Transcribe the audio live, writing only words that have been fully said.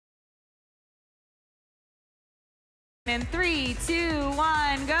In 3, 2,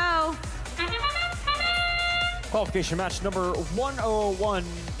 1, go. Qualification match number 101.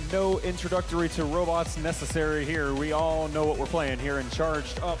 No introductory to robots necessary here. We all know what we're playing here and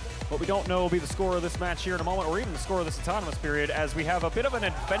charged up. What we don't know will be the score of this match here in a moment, or even the score of this autonomous period, as we have a bit of an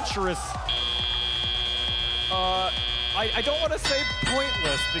adventurous, I don't want to say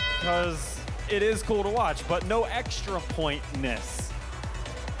pointless because it is cool to watch, but no extra pointness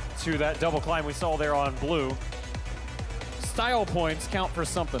to that double climb we saw there on blue. Style points count for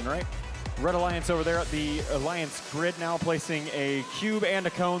something, right? Red Alliance over there at the Alliance grid now placing a cube and a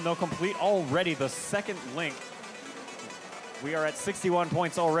cone. They'll complete already the second link. We are at 61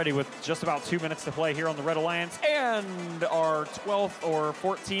 points already with just about 2 minutes to play here on the Red Alliance. And our 12th or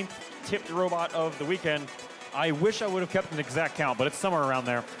 14th tipped robot of the weekend. I wish I would have kept an exact count, but it's somewhere around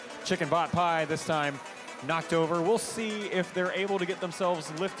there. Chicken Bot Pie this time knocked over. We'll see if they're able to get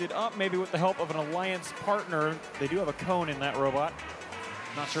themselves lifted up, maybe with the help of an Alliance partner. They do have a cone in that robot.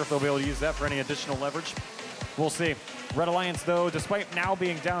 Not sure if they'll be able to use that for any additional leverage. We'll see. Red Alliance, though, despite now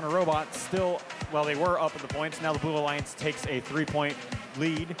being down a robot, still, well, they were up at the points. Now the Blue Alliance takes a 3-point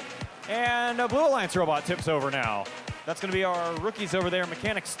lead. And a Blue Alliance robot tips over now. That's going to be our rookies over there,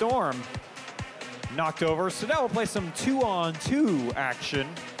 Mechanic Storm, knocked over. So now we'll play some 2-on-2 action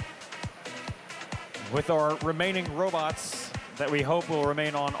with our remaining robots that we hope will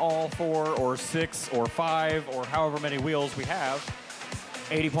remain on all 4 or 6 or 5 or however many wheels we have.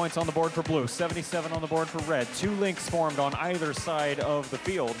 80 points on the board for blue, 77 on the board for red. 2 links formed on either side of the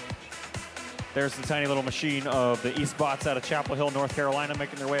field. There's the tiny little machine of the East Bots out of Chapel Hill, North Carolina,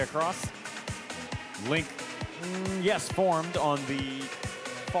 making their way across. Link, yes, formed on the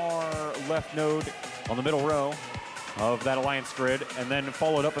far left node on the middle row of that Alliance grid, and then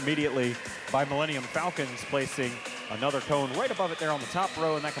followed up immediately by Millennium Falcons placing another cone right above it there on the top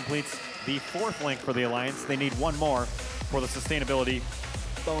row, and that completes the 4th link for the Alliance. They need 1 more for the sustainability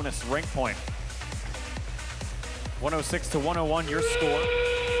bonus rank point. 106 to 101, your score.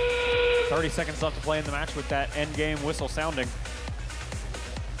 30 seconds left to play in the match with that end game whistle sounding.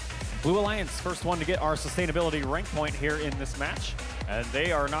 Blue Alliance, first one to get our sustainability rank point here in this match. And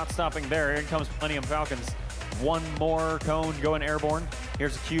they are not stopping there. In comes Millennium Falcons. 1 more cone going airborne.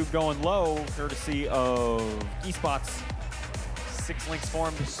 Here's a cube going low, courtesy of Eastbots. 6 links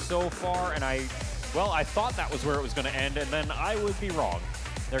formed so far, and I thought that was where it was going to end, and then I would be wrong.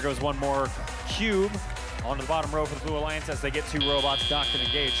 There goes 1 more cube onto the bottom row for the Blue Alliance as they get 2 robots docked and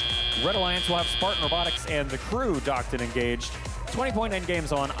engaged. Red Alliance will have Spartan Robotics and the crew docked and engaged. 20-point end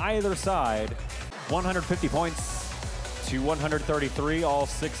games on either side. 150 points to 133, all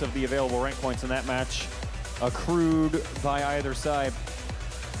 6 of the available rank points in that match accrued by either side.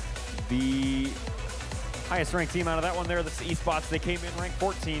 The highest ranked team out of that one there, that's the Eastbots. They came in ranked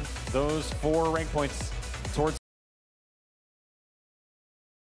 14. Those 4 rank points